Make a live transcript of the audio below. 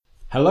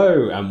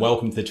Hello and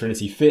welcome to the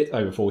Trinity Fit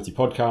Over 40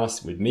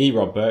 podcast with me,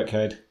 Rob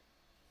Birkhead.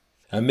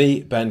 And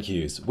me, Ben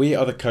Hughes. We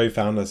are the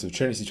co-founders of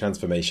Trinity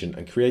Transformation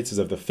and creators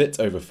of the Fit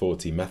Over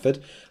 40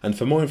 method. And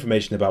for more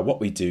information about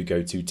what we do,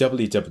 go to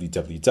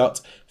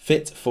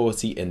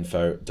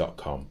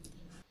www.fit40info.com.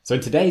 So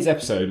in today's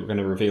episode, we're going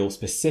to reveal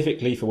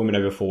specifically for women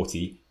over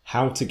 40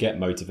 how to get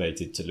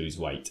motivated to lose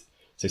weight.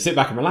 So sit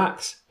back and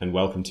relax and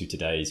welcome to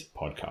today's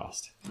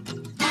podcast.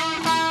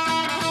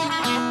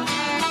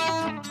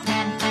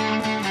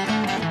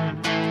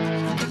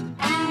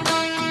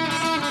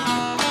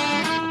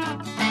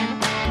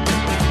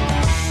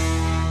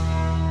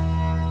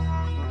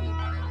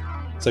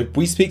 So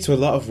we speak to a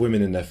lot of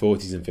women in their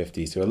 40s and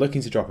 50s who are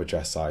looking to drop a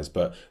dress size,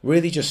 but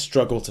really just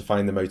struggle to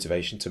find the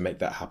motivation to make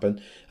that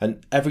happen.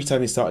 And every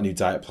time they start a new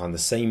diet plan, the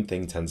same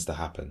thing tends to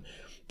happen.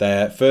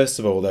 First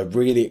of all, they're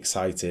really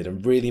excited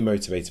and really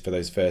motivated for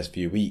those first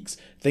few weeks.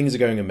 Things are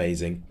going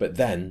amazing, but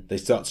then they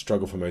start to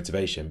struggle for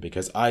motivation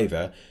because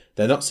either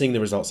they're not seeing the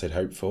results they'd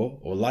hoped for,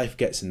 or life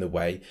gets in the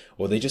way,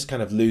 or they just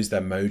kind of lose their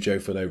mojo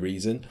for no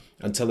reason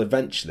until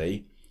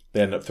eventually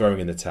they end up throwing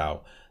in the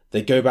towel.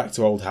 They go back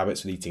to old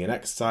habits with eating and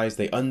exercise,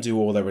 they undo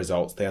all their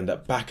results, they end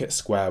up back at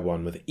square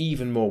one with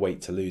even more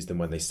weight to lose than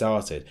when they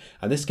started.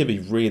 And this can be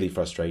really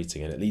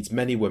frustrating, and it leads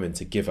many women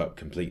to give up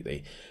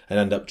completely and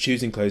end up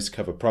choosing clothes to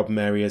cover problem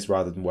areas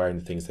rather than wearing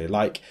the things they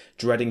like,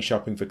 dreading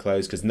shopping for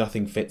clothes because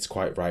nothing fits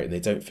quite right and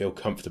they don't feel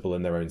comfortable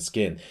in their own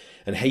skin,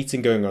 and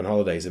hating going on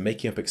holidays and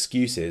making up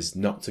excuses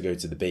not to go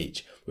to the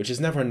beach, which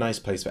is never a nice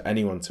place for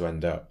anyone to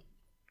end up.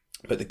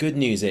 But the good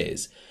news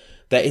is,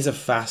 there is a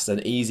fast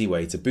and easy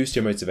way to boost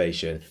your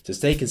motivation, to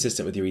stay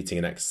consistent with your eating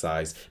and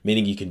exercise,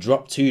 meaning you can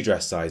drop 2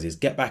 dress sizes,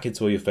 get back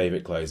into all your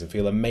favourite clothes and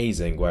feel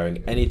amazing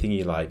wearing anything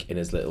you like in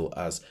as little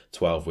as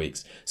 12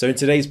 weeks. So in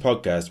today's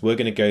podcast, we're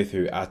going to go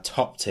through our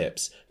top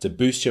tips to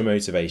boost your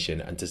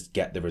motivation and to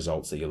get the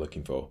results that you're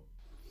looking for.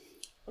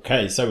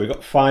 Okay, so we've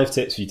got 5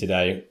 tips for you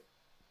today. I'm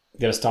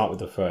going to start with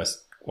the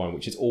first one,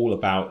 which is all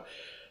about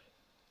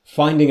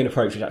finding an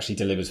approach which actually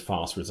delivers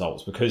fast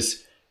results,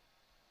 because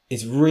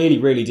it's really,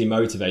 really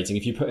demotivating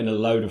if you put in a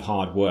load of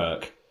hard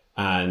work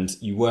and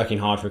you're working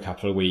hard for a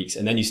couple of weeks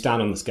and then you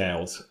stand on the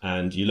scales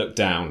and you look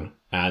down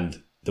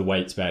and the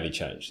weight's barely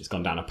changed. It's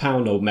gone down a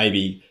pound, or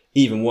maybe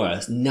even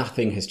worse,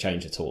 nothing has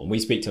changed at all. And we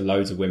speak to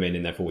loads of women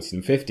in their 40s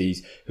and 50s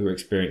who are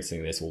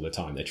experiencing this all the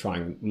time. They're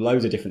trying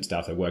loads of different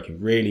stuff. They're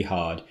working really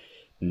hard.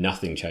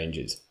 Nothing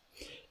changes.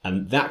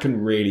 And that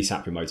can really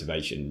sap your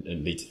motivation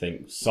and lead to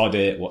think, sod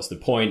it, what's the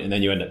point? And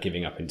then you end up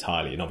giving up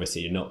entirely. And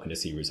obviously you're not going to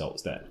see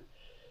results there.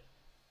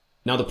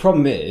 Now, the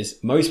problem is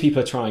most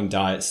people are trying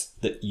diets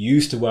that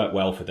used to work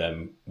well for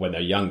them when they're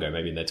younger,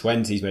 maybe in their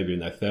 20s, maybe in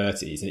their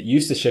 30s. And it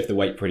used to shift the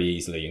weight pretty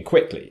easily and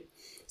quickly.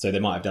 So they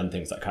might have done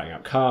things like cutting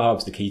out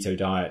carbs, the keto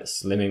diet,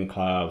 slimming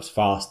carbs,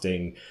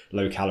 fasting,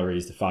 low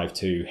calories, the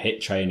 5-2,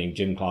 HIIT training,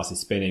 gym classes,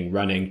 spinning,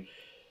 running.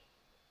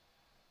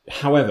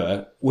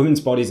 However,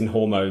 women's bodies and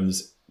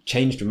hormones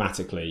change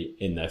dramatically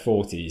in their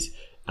 40s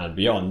and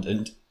beyond.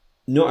 And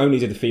not only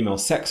do the female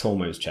sex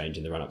hormones change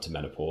in the run-up to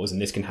menopause, and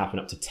this can happen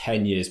up to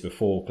 10 years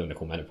before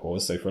clinical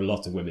menopause, so for a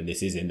lot of women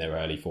this is in their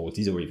early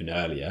 40s or even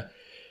earlier,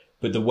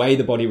 but the way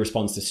the body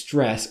responds to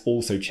stress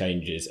also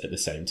changes at the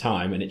same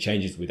time, and it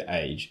changes with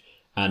age.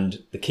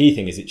 And the key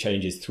thing is it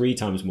changes 3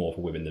 times more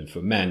for women than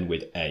for men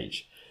with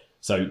age.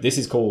 So this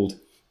is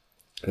called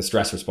the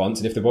stress response,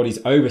 and if the body's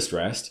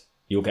overstressed,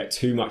 you'll get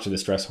too much of the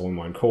stress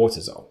hormone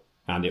cortisol,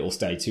 and it will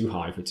stay too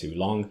high for too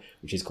long,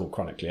 which is called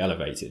chronically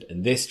elevated.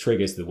 And this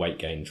triggers the weight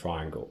gain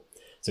triangle.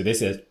 So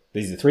these are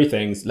 3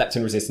 things: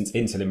 leptin resistance,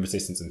 insulin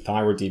resistance, and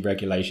thyroid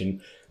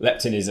deregulation.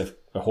 Leptin is a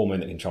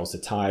hormone that controls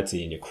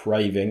satiety and your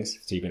cravings.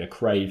 So you're going to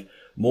crave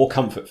more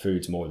comfort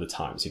foods more of the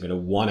time. So you're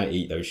going to want to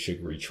eat those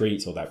sugary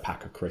treats or that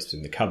pack of crisps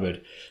in the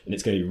cupboard. And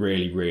it's going to be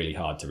really, really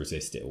hard to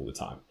resist it all the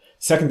time.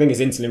 Second thing is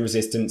insulin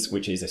resistance,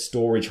 which is a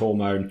storage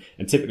hormone.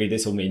 And typically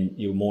this will mean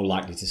you're more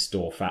likely to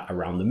store fat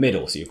around the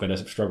middle. So you're going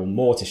to struggle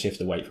more to shift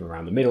the weight from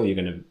around the middle.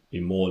 You're going to be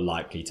more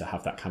likely to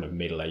have that kind of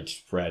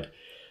middle-aged spread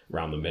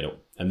around the middle.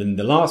 And then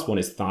the last one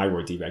is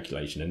thyroid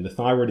deregulation. And the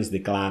thyroid is the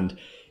gland.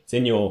 It's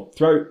in your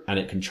throat and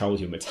it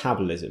controls your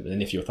metabolism.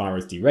 And if your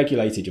thyroid's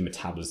deregulated, your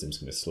metabolism's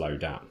going to slow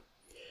down.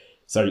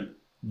 So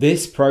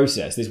this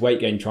process, this weight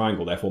gain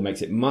triangle, therefore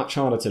makes it much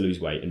harder to lose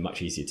weight and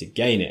much easier to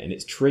gain it. And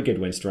it's triggered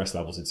when stress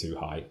levels are too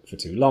high for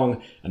too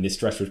long. And this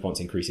stress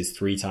response increases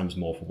 3 times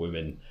more for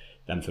women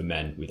than for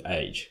men with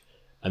age.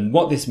 And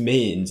what this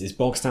means is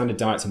bog standard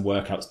diets and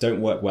workouts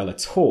don't work well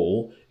at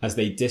all, as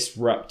they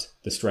disrupt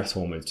the stress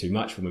hormones too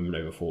much for women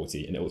over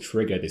 40, and it will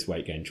trigger this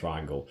weight gain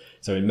triangle.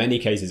 So in many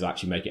cases, it'll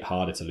actually make it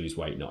harder to lose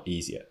weight, not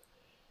easier.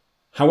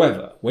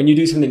 However, when you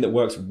do something that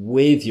works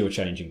with your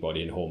changing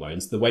body and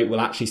hormones, the weight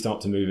will actually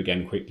start to move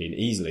again quickly and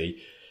easily.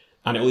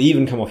 And it will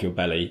even come off your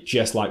belly,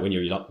 just like when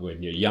you're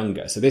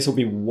younger. So this will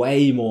be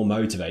way more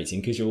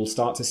motivating because you'll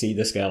start to see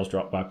the scales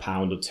drop by a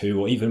pound or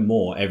 2 or even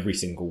more every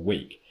single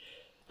week.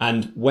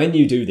 And when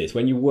you do this,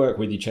 when you work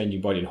with your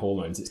changing body and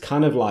hormones, it's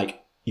kind of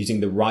like using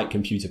the right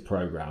computer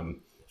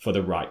program for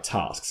the right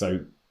task.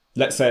 So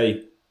let's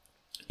say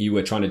you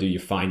were trying to do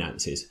your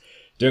finances.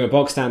 Doing a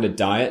bog standard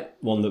diet,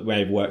 one that may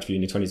have worked for you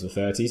in your 20s or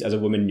 30s, as a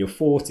woman in your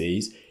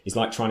 40s, is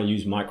like trying to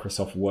use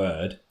Microsoft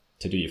Word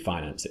to do your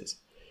finances.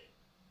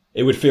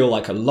 It would feel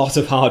like a lot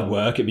of hard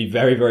work. It'd be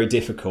very, very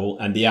difficult,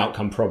 and the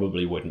outcome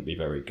probably wouldn't be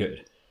very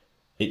good.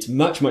 It's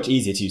much, much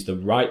easier to use the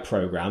right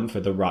program for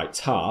the right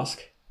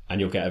task,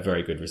 and you'll get a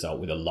very good result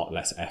with a lot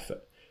less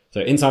effort.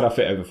 So inside our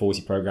Fit Over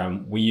 40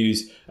 program, we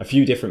use a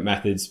few different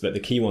methods, but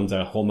the key ones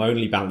are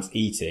hormonally balanced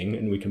eating,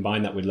 and we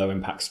combine that with low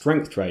impact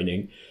strength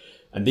training.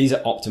 And these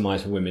are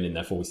optimized for women in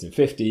their 40s and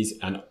 50s,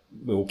 and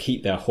will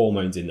keep their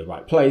hormones in the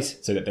right place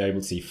so that they're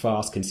able to see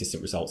fast,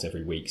 consistent results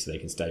every week so they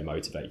can stay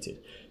motivated.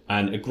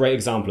 And a great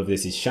example of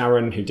this is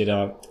Sharon, who did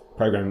our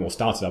program or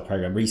started our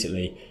program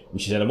recently. And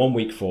she said, I'm on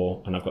week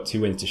 4 and I've got 2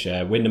 wins to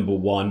share. Win number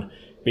 1,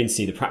 been to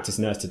see the practice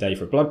nurse today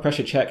for a blood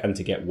pressure check and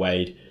to get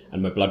weighed.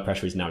 And my blood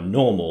pressure is now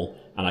normal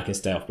and I can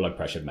stay off blood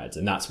pressure meds.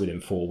 And that's within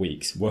 4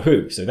 weeks.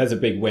 Woohoo. So there's a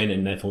big win,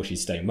 and therefore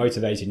she's staying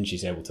motivated and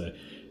she's able to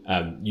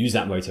use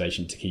that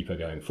motivation to keep her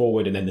going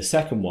forward. And then the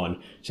second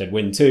one, she said,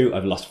 win 2,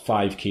 I've lost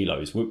 5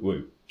 kilos. Woo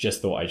woo.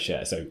 Just thought I'd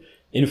share. So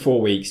in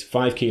 4 weeks,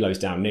 5 kilos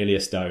down, nearly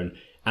a stone,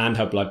 and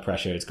her blood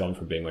pressure has gone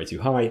from being way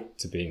too high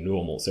to being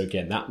normal. So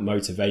again, that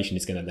motivation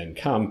is going to then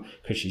come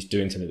because she's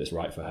doing something that's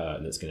right for her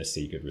and that's going to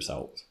see good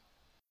results.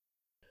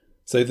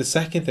 So the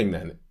second thing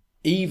then,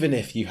 even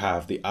if you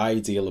have the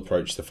ideal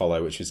approach to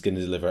follow, which is going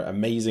to deliver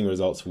amazing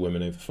results for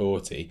women over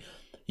 40,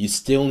 you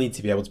still need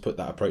to be able to put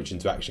that approach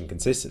into action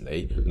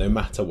consistently, no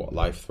matter what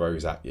life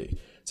throws at you.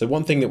 So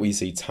one thing that we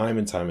see time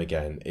and time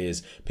again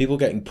is people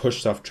getting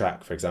pushed off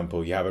track. For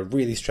example, you have a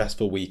really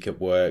stressful week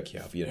at work, you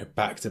have,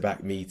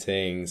 back-to-back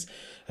meetings,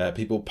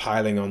 people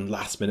piling on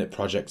last-minute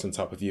projects on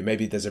top of you.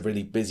 Maybe there's a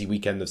really busy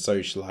weekend of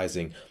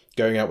socializing,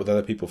 going out with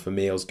other people for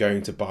meals,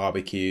 going to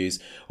barbecues,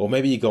 or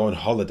maybe you go on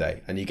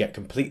holiday and you get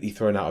completely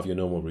thrown out of your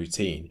normal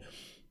routine.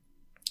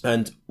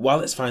 And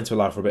while it's fine to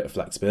allow for a bit of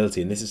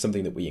flexibility, and this is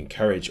something that we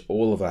encourage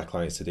all of our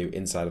clients to do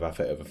inside of our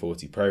Fit Over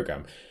 40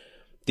 program,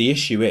 the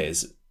issue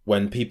is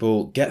when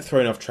people get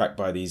thrown off track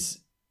by these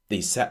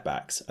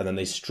setbacks and then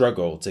they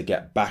struggle to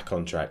get back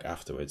on track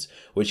afterwards,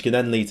 which can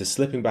then lead to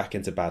slipping back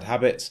into bad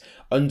habits,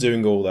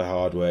 undoing all their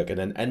hard work, and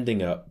then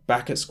ending up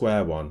back at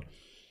square one,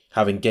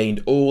 having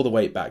gained all the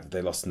weight back that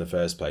they lost in the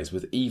first place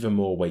with even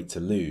more weight to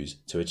lose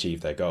to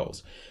achieve their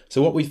goals.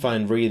 So what we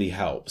find really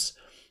helps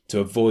to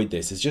avoid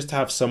this is just to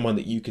have someone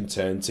that you can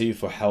turn to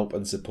for help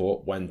and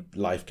support when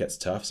life gets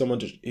tough,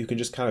 someone who can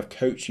just kind of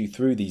coach you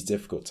through these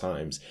difficult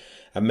times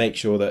and make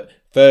sure that,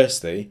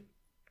 firstly,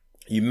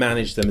 you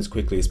manage them as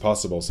quickly as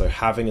possible. So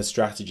having a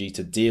strategy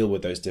to deal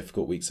with those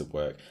difficult weeks at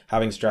work,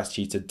 having a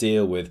strategy to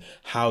deal with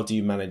how do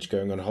you manage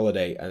going on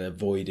holiday and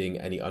avoiding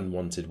any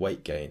unwanted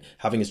weight gain,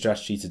 having a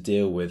strategy to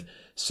deal with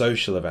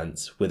social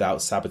events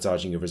without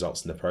sabotaging your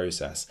results in the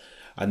process.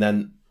 And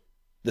then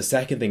the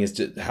second thing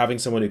is having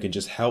someone who can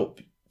just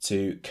help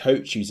to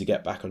coach you to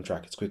get back on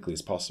track as quickly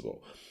as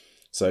possible.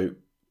 So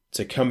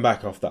to come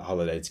back off that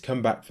holiday, to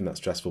come back from that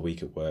stressful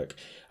week at work,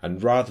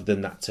 and rather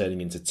than that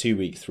turning into 2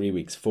 weeks, 3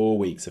 weeks, 4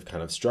 weeks of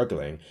kind of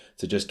struggling,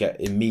 to just get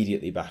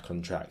immediately back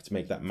on track, to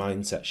make that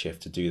mindset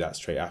shift to do that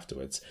straight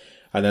afterwards.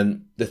 And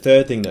then the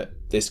third thing that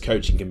this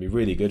coaching can be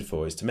really good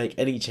for is to make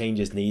any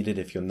changes needed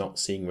if you're not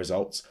seeing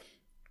results.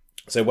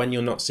 So when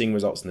you're not seeing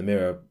results in the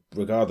mirror,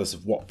 regardless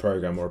of what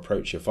program or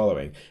approach you're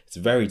following, it's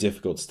very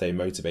difficult to stay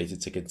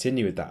motivated to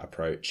continue with that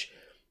approach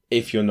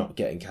if you're not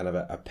getting kind of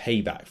a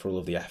payback for all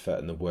of the effort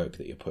and the work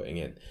that you're putting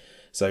in.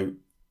 So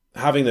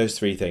having those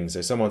 3 things,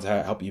 so someone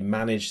to help you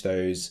manage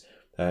those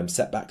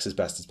setbacks as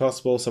best as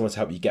possible, someone to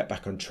help you get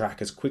back on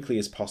track as quickly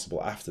as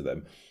possible after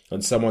them,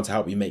 and someone to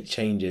help you make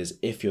changes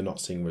if you're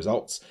not seeing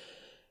results,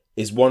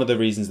 is one of the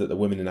reasons that the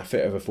women in our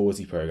Fit Over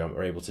 40 program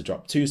are able to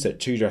drop 2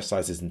 dress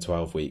sizes in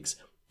 12 weeks,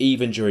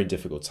 even during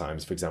difficult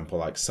times, for example,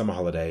 like summer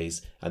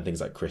holidays and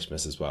things like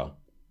Christmas as well.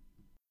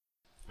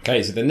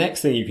 Okay, so the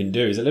next thing you can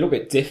do is a little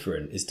bit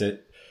different, is to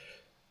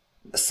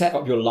set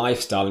up your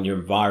lifestyle and your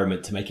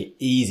environment to make it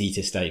easy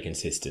to stay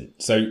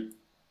consistent. So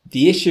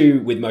the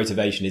issue with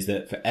motivation is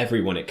that for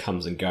everyone it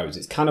comes and goes.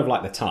 It's kind of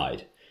like the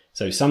tide.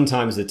 So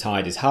sometimes the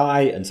tide is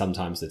high and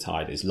sometimes the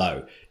tide is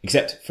low.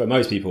 Except for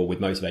most people with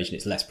motivation,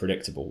 it's less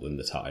predictable than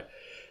the tide.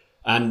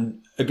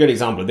 And a good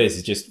example of this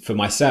is just for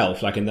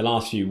myself, like in the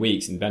last few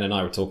weeks, and Ben and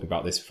I were talking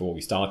about this before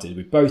we started,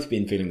 we've both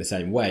been feeling the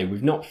same way.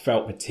 We've not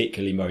felt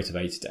particularly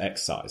motivated to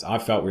exercise.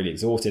 I've felt really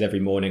exhausted every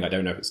morning. I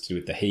don't know if it's to do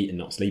with the heat and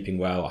not sleeping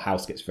well. Our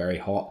house gets very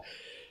hot.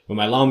 When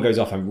my alarm goes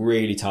off, I'm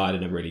really tired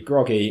and I'm really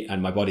groggy,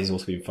 and my body's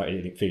also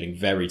been feeling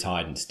very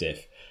tired and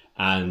stiff.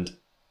 And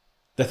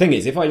the thing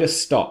is, if I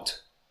stopped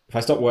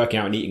working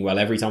out and eating well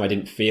every time I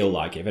didn't feel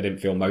like it, if I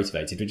didn't feel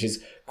motivated, which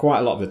is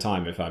quite a lot of the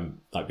time, if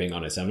I'm like being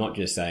honest, I'm not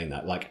just saying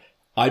that, like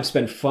I'd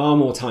spend far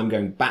more time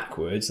going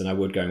backwards than I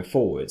would going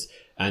forwards.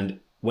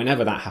 And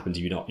whenever that happens,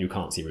 you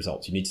can't see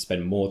results. You need to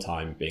spend more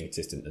time being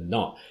consistent than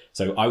not.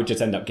 So I would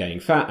just end up getting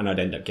fat and I'd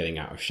end up getting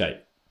out of shape.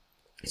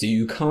 So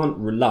you can't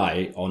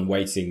rely on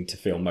waiting to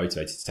feel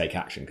motivated to take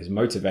action, because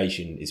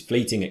motivation is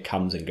fleeting. It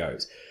comes and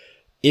goes.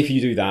 If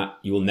you do that,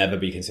 you will never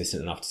be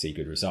consistent enough to see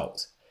good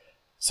results.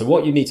 So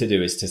what you need to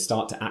do is to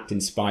start to act in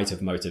spite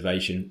of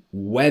motivation,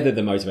 whether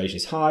the motivation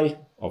is high,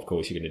 of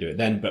course you're going to do it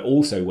then, but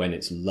also when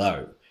it's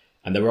low.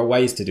 And there are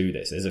ways to do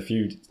this. There's a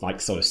few like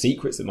sort of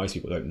secrets that most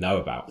people don't know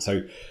about.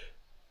 So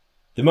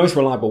the most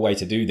reliable way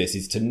to do this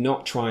is to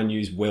not try and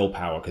use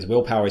willpower, because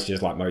willpower is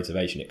just like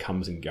motivation. It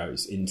comes and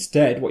goes.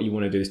 Instead, what you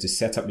want to do is to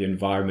set up your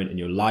environment and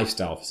your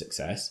lifestyle for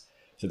success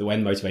so that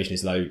when motivation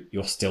is low,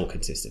 you're still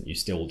consistent. You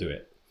still do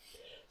it.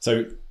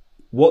 So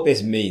what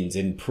this means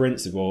in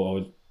principle,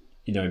 or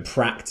in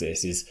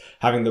practice, is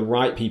having the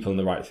right people and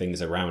the right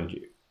things around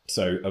you.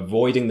 So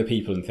avoiding the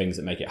people and things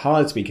that make it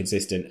hard to be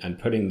consistent and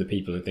putting the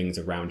people and things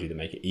around you that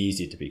make it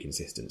easier to be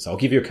consistent. So I'll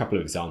give you a couple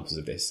of examples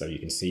of this so you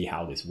can see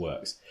how this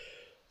works.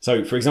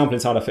 So for example,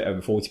 inside our Fit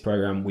Over 40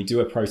 program, we do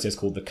a process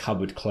called the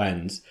cupboard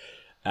cleanse,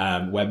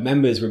 where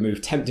members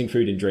remove tempting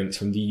food and drinks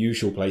from the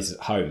usual places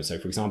at home. So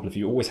for example, if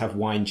you always have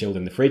wine chilled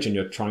in the fridge and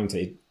you're trying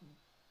to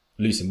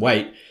lose some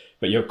weight,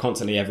 but you're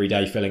constantly every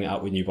day filling it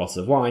up with new bottles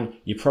of wine,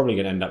 you're probably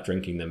going to end up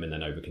drinking them and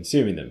then over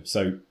consuming them.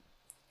 So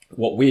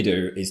what we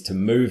do is to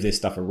move this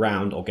stuff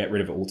around or get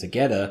rid of it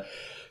altogether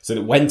so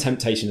that when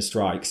temptation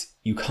strikes,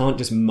 you can't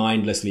just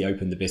mindlessly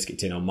open the biscuit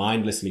tin or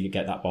mindlessly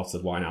get that bottle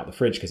of wine out of the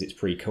fridge because it's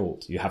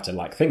pre-cooled. You have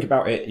to think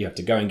about it. You have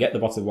to go and get the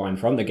bottle of wine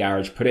from the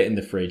garage, put it in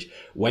the fridge,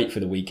 wait for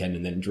the weekend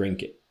and then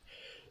drink it.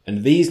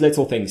 And these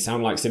little things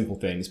sound like simple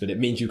things, but it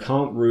means you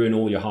can't ruin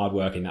all your hard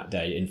work in that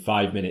day in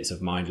 5 minutes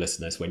of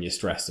mindlessness when you're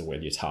stressed or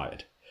when you're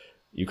tired.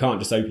 You can't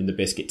just open the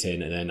biscuit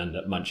tin and then end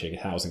up munching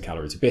 1,000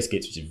 calories of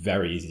biscuits, which is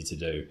very easy to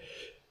do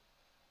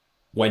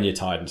when you're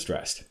tired and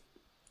stressed.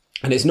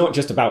 And it's not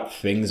just about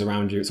things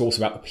around you, it's also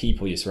about the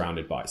people you're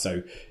surrounded by.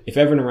 So if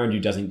everyone around you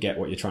doesn't get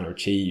what you're trying to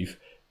achieve,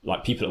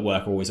 like people at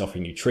work are always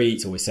offering you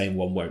treats, always saying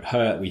one won't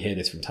hurt. We hear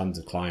this from tons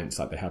of clients,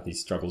 like they have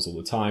these struggles all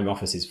the time,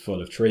 offices full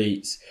of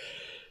treats.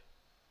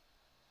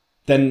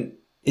 Then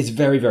it's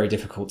very, very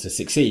difficult to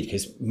succeed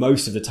because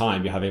most of the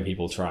time you're having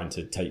people trying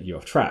to take you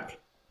off track.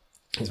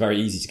 It's very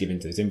easy to give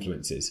into those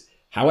influences.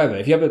 However,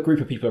 if you have a group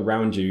of people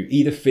around you,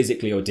 either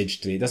physically or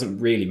digitally, it doesn't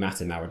really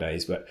matter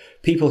nowadays, but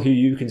people who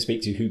you can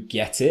speak to who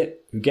get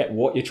it, who get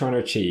what you're trying to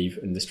achieve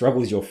and the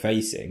struggles you're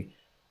facing,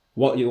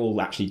 what it will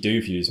actually do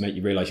for you is make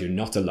you realize you're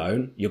not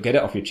alone. You'll get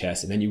it off your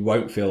chest and then you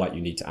won't feel like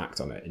you need to act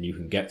on it and you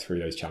can get through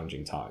those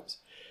challenging times.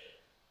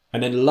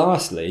 And then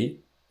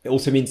lastly, it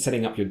also means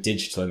setting up your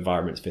digital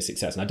environments for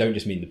success. And I don't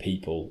just mean the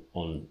people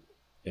on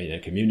in a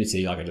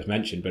community like I just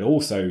mentioned, but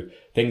also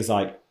things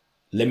like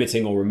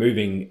limiting or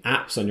removing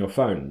apps on your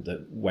phone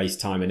that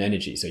waste time and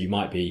energy. So you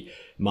might be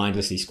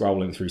mindlessly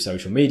scrolling through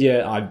social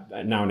media.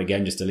 I now and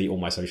again just delete all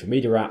my social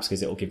media apps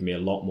because it'll give me a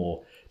lot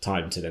more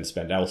time to then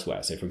spend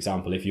elsewhere. So for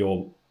example, if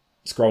you're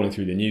scrolling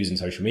through the news and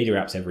social media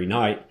apps every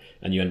night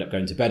and you end up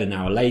going to bed an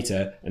hour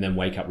later and then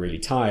wake up really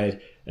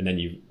tired and then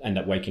you end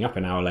up waking up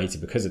an hour later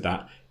because of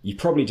that, you're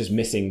probably just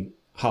missing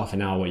half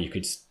an hour where you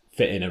could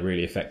fit in a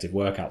really effective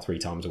workout 3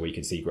 times a week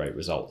and see great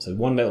results. So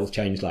one little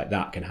change like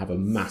that can have a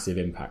massive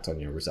impact on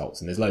your results.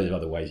 And there's loads of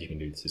other ways you can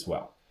do this as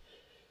well.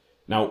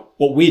 Now,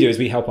 what we do is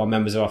we help our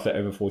members of our Fit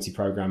Over 40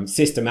 program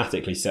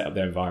systematically set up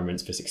their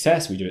environments for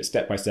success. We do it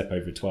step by step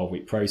over a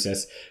 12-week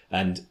process,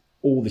 and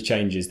all the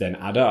changes then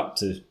add up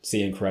to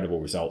see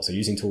incredible results. So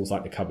using tools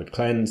like the cupboard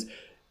cleanse,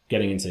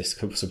 getting into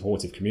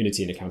supportive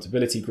community and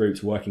accountability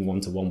groups, working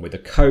one-to-one with a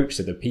coach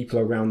so the people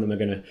around them are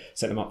going to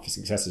set them up for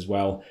success as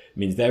well, it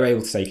means they're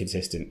able to stay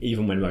consistent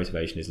even when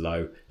motivation is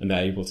low, and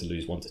they're able to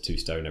lose 1 to 2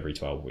 stone every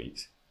 12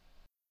 weeks.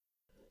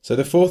 So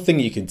the fourth thing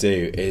you can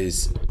do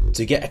is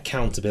to get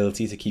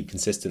accountability to keep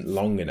consistent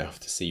long enough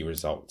to see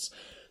results.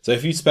 So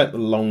if you've spent a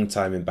long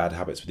time in bad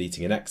habits with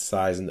eating and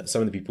exercise, and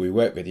some of the people we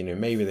work with,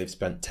 maybe they've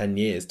spent 10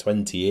 years,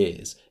 20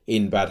 years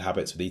in bad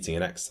habits with eating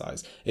and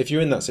exercise. If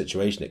you're in that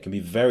situation, it can be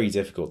very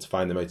difficult to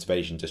find the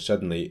motivation to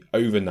suddenly,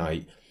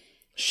 overnight,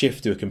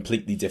 shift to a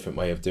completely different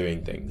way of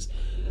doing things.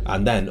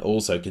 And then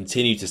also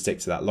continue to stick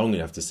to that long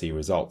enough to see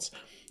results.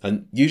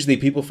 And usually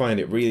people find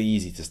it really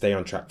easy to stay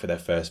on track for their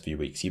first few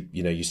weeks.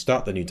 You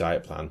start the new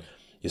diet plan,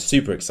 you're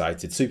super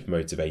excited, super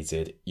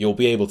motivated, you'll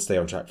be able to stay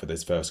on track for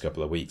those first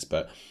couple of weeks.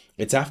 But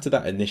it's after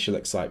that initial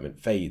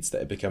excitement fades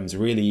that it becomes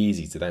really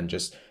easy to then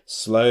just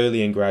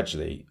slowly and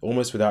gradually,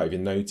 almost without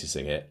even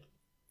noticing it,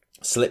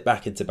 slip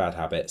back into bad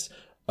habits,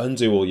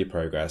 undo all your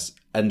progress,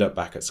 end up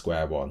back at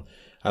square one.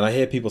 And I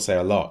hear people say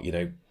a lot,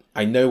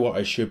 I know what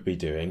I should be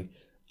doing,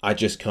 I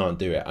just can't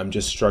do it. I'm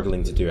just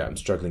struggling to do it. I'm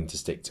struggling to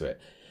stick to it.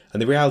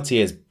 And the reality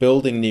is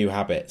building new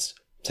habits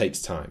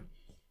takes time.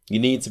 You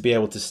need to be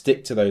able to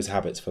stick to those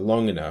habits for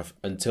long enough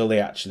until they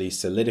actually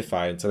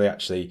solidify, until they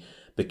actually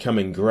become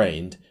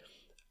ingrained.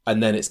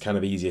 And then it's kind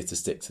of easier to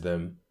stick to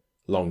them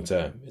long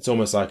term. It's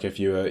almost like if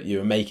you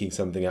were making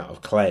something out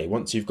of clay.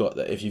 Once you've got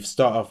that, if you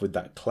start off with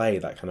that clay,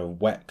 that kind of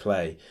wet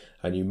clay,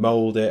 and you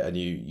mold it and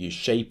you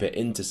shape it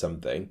into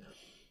something,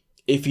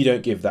 if you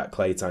don't give that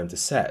clay time to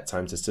set,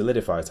 time to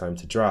solidify, time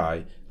to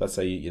dry, let's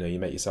say you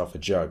make yourself a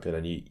jug and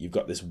then you've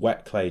got this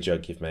wet clay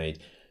jug you've made,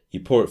 you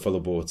pour it full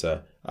of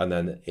water and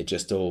then it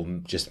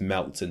just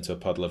melts into a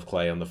puddle of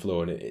clay on the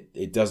floor and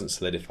it doesn't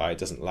solidify, it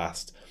doesn't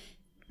last.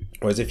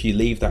 Whereas if you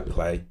leave that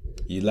clay,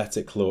 you let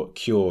it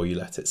cure, you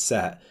let it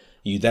set,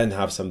 you then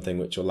have something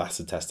which will last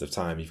the test of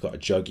time. You've got a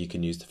jug you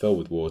can use to fill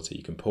with water.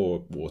 You can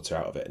pour water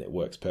out of it and it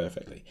works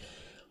perfectly.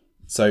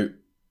 So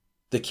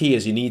the key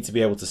is you need to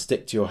be able to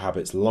stick to your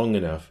habits long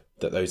enough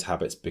that those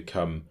habits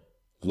become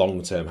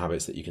long-term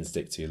habits that you can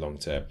stick to long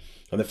term.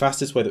 And the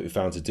fastest way that we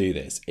found to do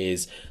this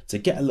is to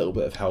get a little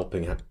bit of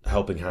helping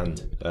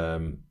hand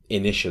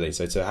initially.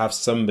 So to have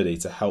somebody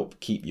to help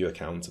keep you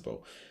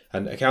accountable.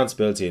 And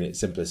accountability in its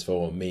simplest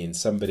form means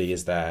somebody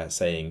is there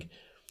saying,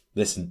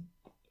 listen,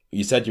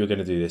 you said you were going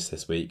to do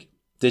this week.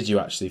 Did you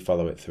actually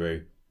follow it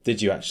through?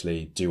 Did you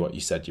actually do what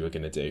you said you were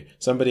going to do?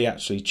 Somebody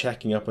actually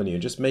checking up on you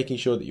and just making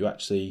sure that you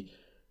actually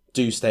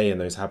do stay in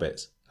those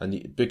habits.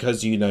 And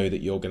because you know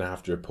that you're going to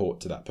have to report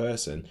to that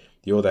person,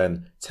 you're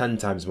then 10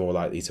 times more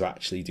likely to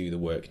actually do the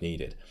work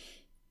needed.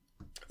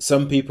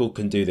 Some people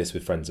can do this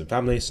with friends and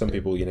family. Some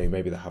people,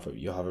 maybe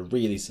you'll have a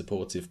really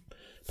supportive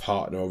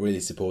partner or really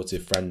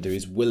supportive friend who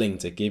is willing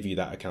to give you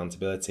that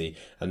accountability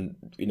and,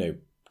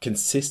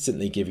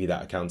 consistently give you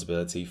that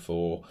accountability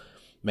for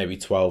maybe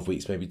 12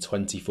 weeks, maybe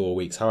 24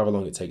 weeks, however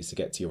long it takes to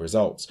get to your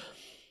results.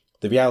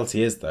 The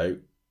reality is, though,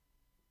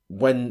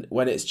 when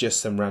it's just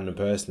some random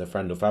person, a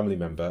friend or family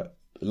member,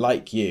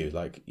 like you,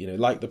 like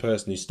the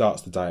person who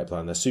starts the diet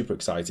plan, they're super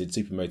excited,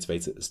 super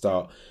motivated at the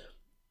start.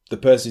 The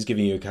person who's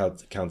giving you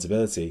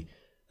accountability,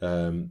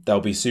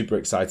 they'll be super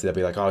excited. They'll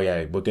be like, oh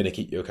yeah, we're going to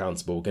keep you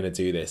accountable. We're going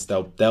to do this.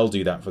 They'll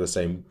do that for the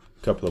same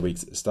couple of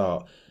weeks at the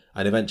start.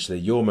 And eventually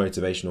your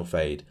motivation will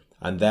fade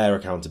and their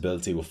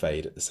accountability will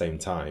fade at the same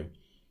time.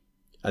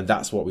 And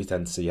that's what we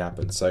tend to see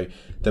happen. So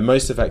the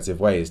most effective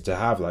way is to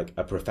have like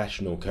a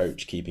professional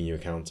coach keeping you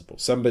accountable.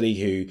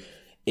 Somebody who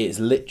it's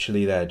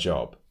literally their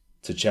job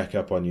to check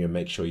up on you and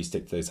make sure you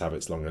stick to those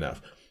habits long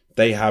enough.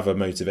 They have a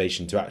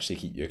motivation to actually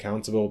keep you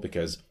accountable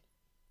because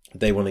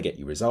they want to get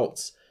you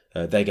results.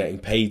 They're getting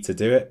paid to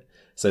do it.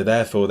 So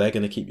therefore, they're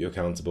going to keep you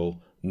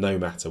accountable no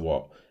matter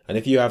what. And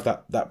if you have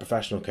that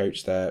professional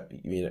coach there,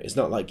 it's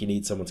not like you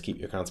need someone to keep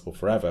you accountable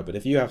forever. But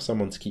if you have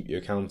someone to keep you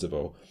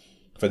accountable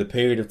for the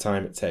period of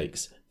time it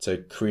takes to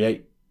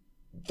create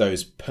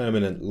those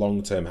permanent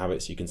long-term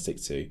habits you can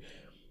stick to,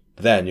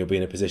 then you'll be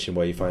in a position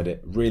where you find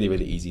it really,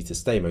 really easy to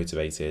stay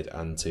motivated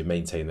and to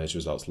maintain those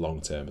results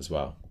long-term as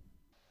well.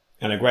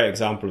 And a great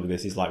example of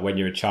this is like when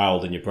you're a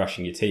child and you're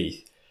brushing your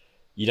teeth,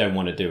 you don't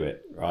want to do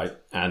it, right?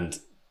 And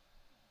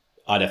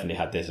I definitely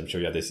had this. I'm sure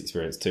you had this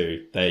experience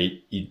too.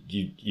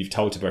 You've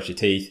told to brush your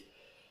teeth,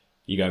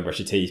 you go and brush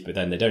your teeth, but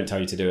then they don't tell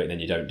you to do it, and then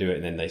you don't do it,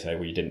 and then they say,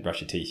 well, you didn't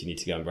brush your teeth, you need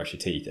to go and brush your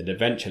teeth. And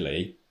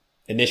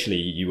initially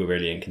you were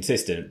really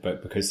inconsistent,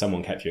 but because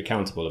someone kept you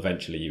accountable,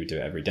 eventually you would do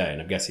it every day.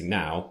 And I'm guessing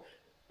now,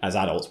 as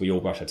adults, we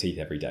all brush our teeth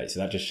every day. So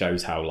that just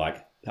shows how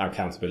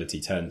accountability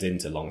turns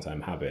into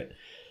long-term habit.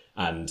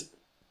 And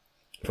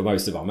for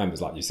most of our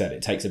members, like you said,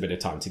 it takes a bit of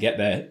time to get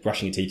there.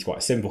 Brushing your teeth is quite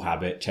a simple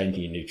habit.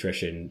 Changing your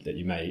nutrition that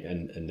you may,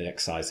 and the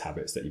exercise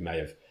habits that you may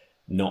have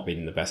not been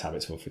in the best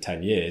habits for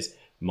 10 years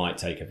might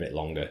take a bit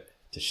longer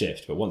to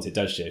shift. But once it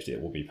does shift,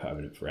 it will be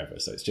permanent forever.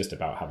 So it's just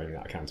about having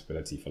that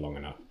accountability for long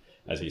enough,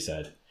 as you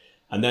said.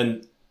 And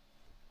then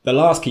the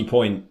last key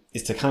point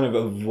is to kind of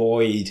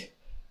avoid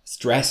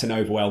stress and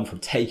overwhelm from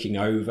taking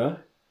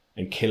over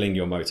and killing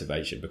your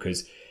motivation,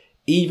 because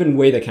even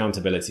with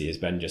accountability, as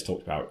Ben just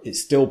talked about,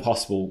 it's still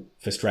possible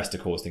for stress to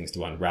cause things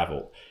to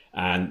unravel.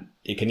 And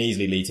it can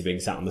easily lead to being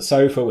sat on the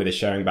sofa with a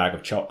sharing bag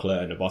of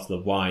chocolate and a bottle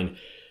of wine.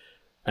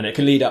 And it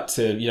can lead up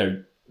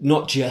to,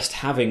 not just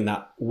having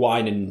that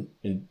wine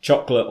and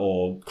chocolate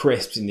or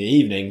crisps in the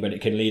evening, but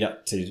it can lead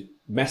up to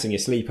messing your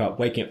sleep up,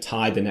 waking up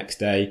tired the next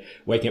day,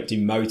 waking up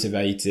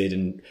demotivated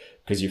and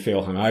because you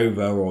feel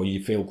hungover or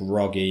you feel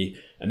groggy.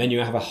 And then you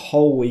have a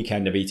whole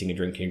weekend of eating and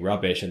drinking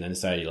rubbish and then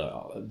say,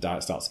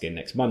 diet starts again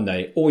next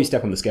Monday. Or you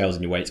step on the scales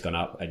and your weight's gone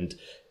up and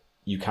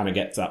you kind of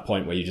get to that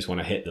point where you just want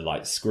to hit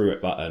the screw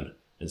it button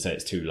and say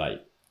it's too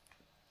late.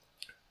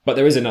 But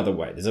there is another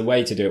way. There's a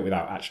way to do it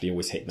without actually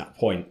always hitting that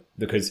point,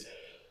 because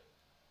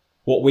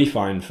what we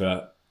find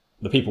for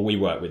the people we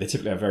work with, they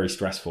typically have very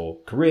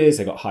stressful careers.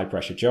 They've got high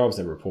pressure jobs.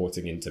 They're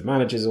reporting into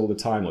managers all the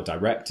time or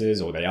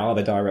directors, or they are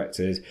the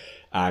directors.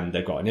 And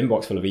they've got an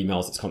inbox full of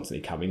emails that's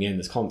constantly coming in.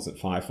 There's constant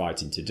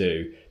firefighting to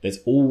do. There's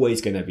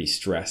always going to be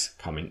stress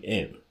coming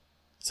in.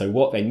 So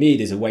what they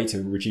need is a way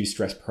to reduce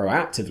stress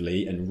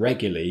proactively and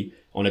regularly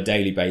on a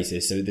daily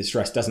basis so the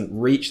stress doesn't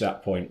reach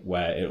that point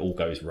where it all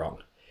goes wrong.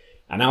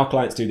 And our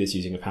clients do this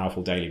using a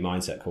powerful daily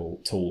mindset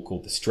tool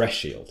called the Stress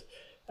Shield.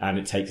 And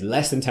it takes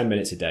less than 10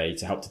 minutes a day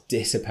to help to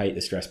dissipate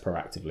the stress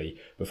proactively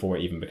before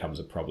it even becomes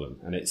a problem.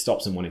 And it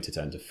stops them wanting to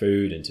turn to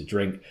food and to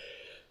drink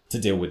to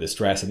deal with the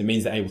stress. And it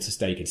means they're able to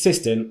stay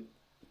consistent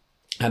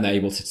and they're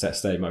able to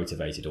stay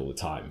motivated all the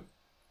time.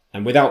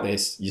 And without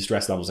this, your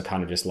stress levels are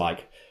kind of just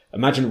like,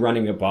 imagine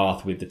running a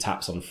bath with the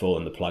taps on full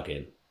and the plug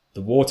in.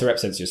 The water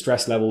represents your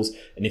stress levels.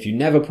 And if you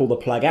never pull the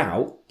plug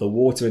out, the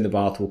water in the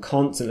bath will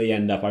constantly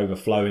end up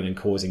overflowing and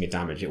causing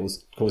damage. It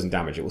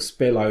will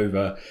spill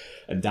over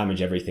and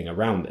damage everything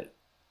around it.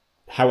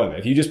 However,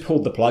 if you just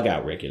pulled the plug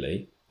out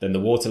regularly, then the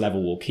water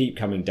level will keep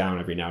coming down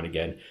every now and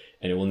again.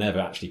 and it will never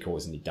actually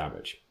cause any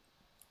damage.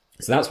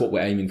 So that's what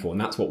we're aiming for,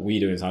 and that's what we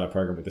do inside our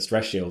program with the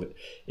Stress Shield,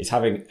 is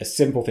having a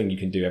simple thing you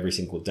can do every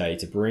single day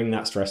to bring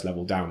that stress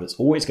level down that's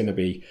always going to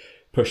be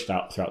pushed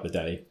up throughout the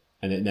day.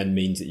 And it then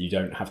means that you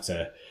don't have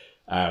to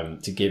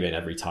give in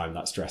every time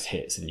that stress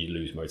hits and you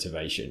lose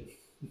motivation.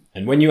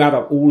 And when you add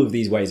up all of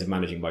these ways of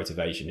managing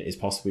motivation, it is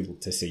possible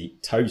to see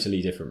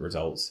totally different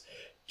results,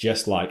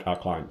 just like our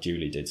client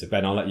Julie did. So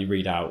Ben, I'll let you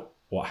read out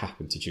what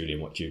happened to Julie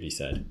and what Julie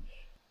said.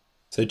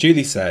 So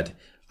Julie said,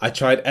 I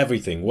tried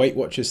everything: Weight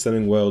Watchers,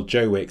 Slimming World,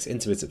 Joe Wicks,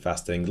 intermittent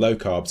fasting, low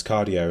carbs,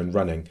 cardio and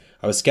running.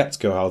 I was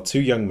sceptical how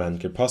two young men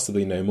could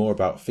possibly know more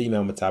about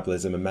female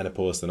metabolism and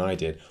menopause than I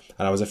did,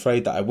 and I was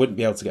afraid that I wouldn't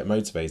be able to get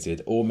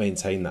motivated or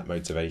maintain that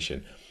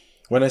motivation.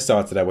 When I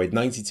started, I weighed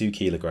 92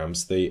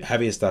 kilograms, the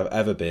heaviest I've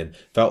ever been,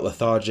 felt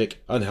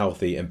lethargic,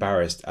 unhealthy,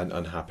 embarrassed and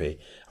unhappy.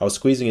 I was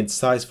squeezing into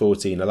size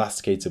 14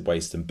 elasticated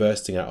waist and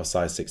bursting out of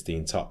size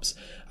 16 tops.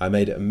 I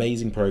made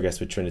amazing progress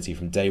with Trinity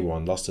from day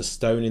one, lost a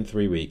stone in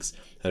 3 weeks,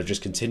 and have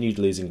just continued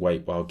losing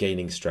weight while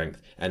gaining strength,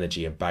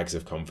 energy and bags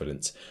of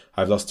confidence.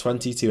 I've lost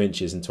 22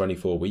 inches in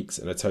 24 weeks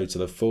and a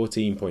total of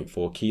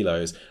 14.4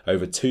 kilos,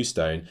 over 2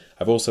 stone.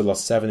 I've also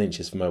lost 7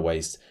 inches from my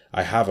waist.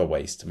 I have a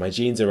waist. My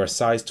jeans are a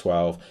size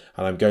 12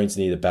 and I'm going to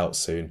need a belt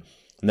soon.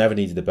 Never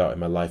needed a belt in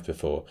my life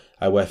before.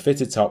 I wear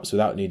fitted tops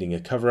without needing a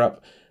cover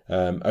up.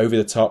 Over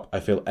the top, I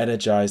feel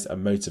energized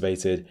and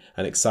motivated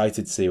and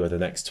excited to see where the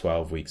next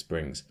 12 weeks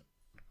brings.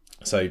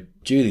 So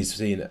Julie's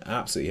seen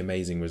absolutely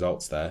amazing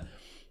results there.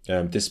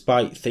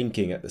 Despite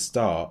thinking at the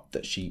start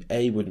that she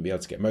A, wouldn't be able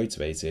to get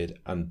motivated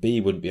and B,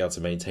 wouldn't be able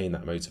to maintain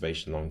that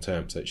motivation long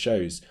term. So it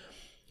shows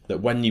that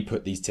when you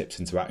put these tips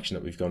into action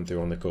that we've gone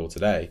through on the call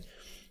today,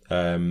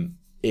 it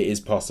is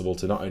possible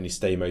to not only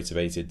stay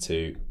motivated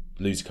to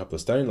lose a couple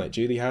of stone like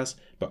Julie has,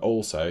 but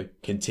also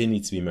continue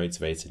to be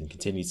motivated and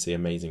continue to see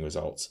amazing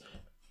results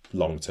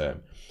long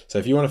term. So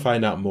if you want to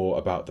find out more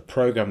about the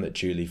program that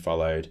Julie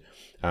followed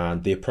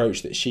and the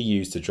approach that she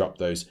used to drop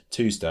those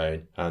 2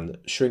 stone and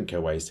shrink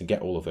her waist and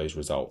get all of those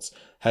results,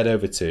 head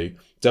over to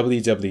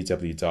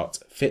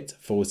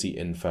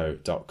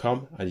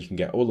www.fit40info.com and you can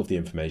get all of the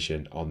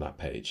information on that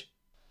page.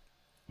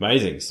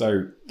 Amazing.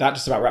 So that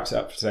just about wraps it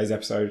up for today's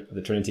episode of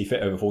the Trinity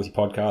Fit Over 40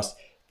 podcast.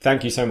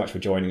 Thank you so much for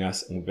joining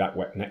us, and we'll be back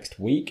next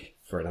week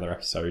for another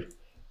episode.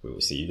 We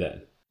will see you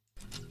then.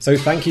 So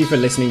thank you for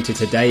listening to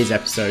today's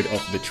episode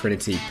of the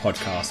Trinity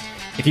podcast.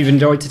 If you've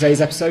enjoyed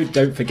today's episode,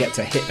 don't forget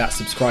to hit that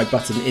subscribe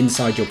button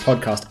inside your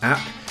podcast app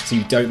so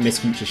you don't miss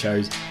future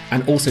shows.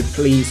 And also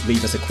please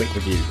leave us a quick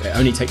review. It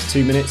only takes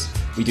 2 minutes.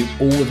 We do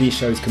all of these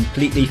shows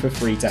completely for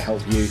free to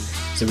help you.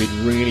 So we'd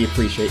really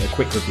appreciate a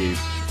quick review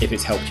if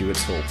it's helped you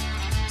at all.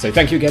 So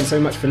thank you again so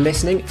much for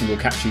listening, and we'll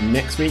catch you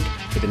next week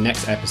for the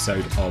next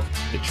episode of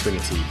the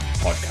Trinity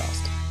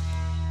podcast.